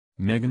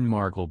Meghan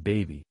Markle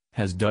baby,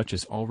 has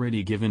Duchess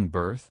already given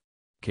birth?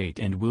 Kate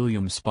and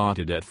William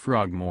spotted at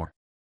Frogmore.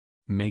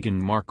 Meghan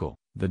Markle,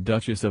 the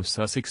Duchess of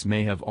Sussex,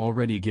 may have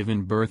already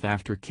given birth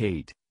after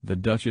Kate, the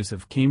Duchess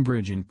of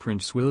Cambridge, and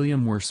Prince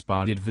William were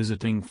spotted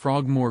visiting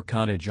Frogmore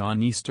Cottage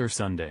on Easter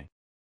Sunday.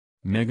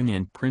 Meghan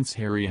and Prince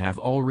Harry have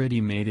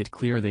already made it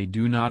clear they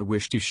do not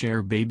wish to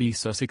share baby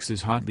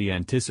Sussex's hotly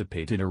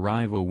anticipated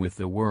arrival with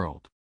the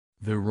world.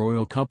 The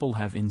royal couple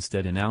have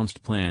instead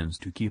announced plans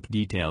to keep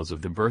details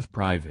of the birth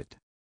private.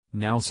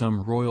 Now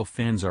some royal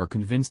fans are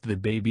convinced the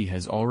baby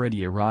has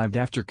already arrived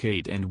after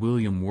Kate and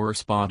William were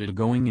spotted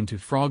going into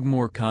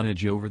Frogmore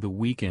Cottage over the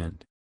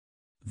weekend.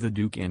 The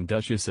Duke and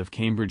Duchess of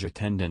Cambridge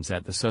attendance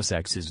at the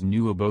Sussexes'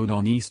 new abode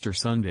on Easter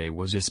Sunday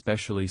was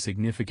especially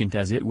significant,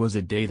 as it was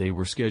a day they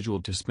were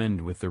scheduled to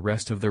spend with the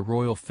rest of the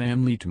royal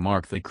family to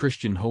mark the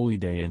Christian holy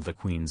day and the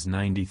Queen's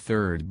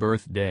 93rd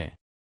birthday.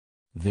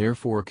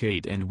 Therefore,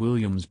 Kate and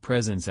William's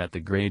presence at the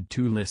Grade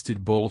 2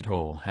 listed bolt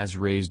hole has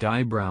raised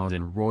eyebrows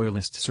in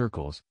royalist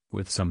circles,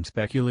 with some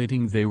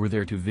speculating they were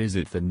there to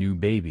visit the new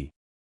baby.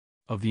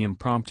 Of the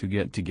impromptu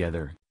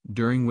get-together,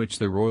 during which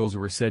the royals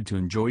were said to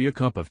enjoy a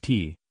cup of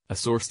tea, a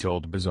source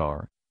told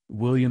Bazaar,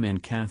 William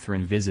and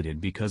Catherine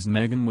visited because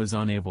Meghan was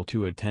unable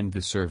to attend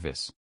the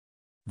service.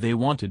 They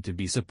wanted to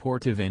be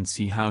supportive and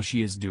see how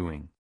she is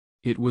doing.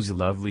 It was a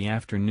lovely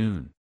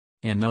afternoon.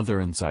 Another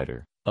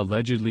insider,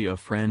 allegedly a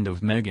friend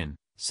of Meghan,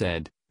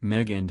 said,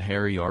 Meg and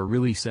Harry are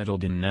really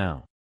settled in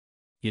now.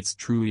 It's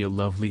truly a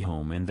lovely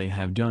home and they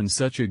have done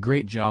such a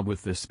great job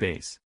with the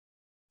space.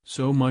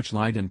 So much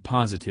light and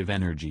positive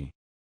energy.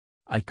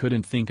 I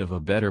couldn't think of a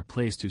better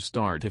place to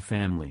start a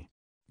family.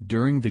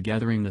 During the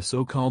gathering, the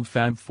so-called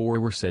Fab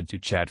Four were said to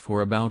chat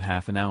for about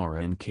half an hour,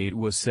 and Kate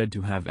was said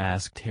to have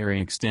asked Harry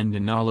to extend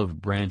an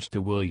olive branch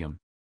to William.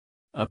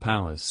 A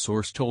palace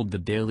source told the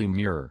Daily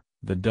Mirror,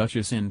 the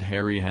Duchess and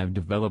Harry have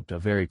developed a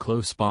very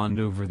close bond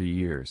over the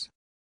years.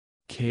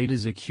 Kate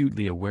is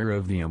acutely aware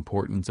of the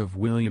importance of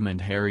William and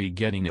Harry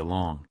getting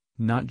along,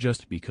 not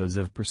just because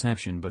of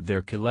perception but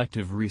their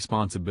collective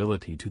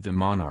responsibility to the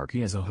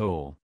monarchy as a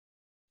whole.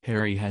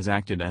 Harry has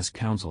acted as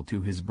counsel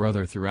to his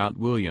brother throughout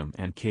William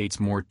and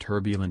Kate's more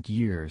turbulent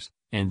years,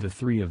 and the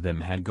three of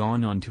them had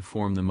gone on to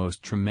form the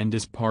most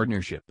tremendous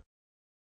partnership.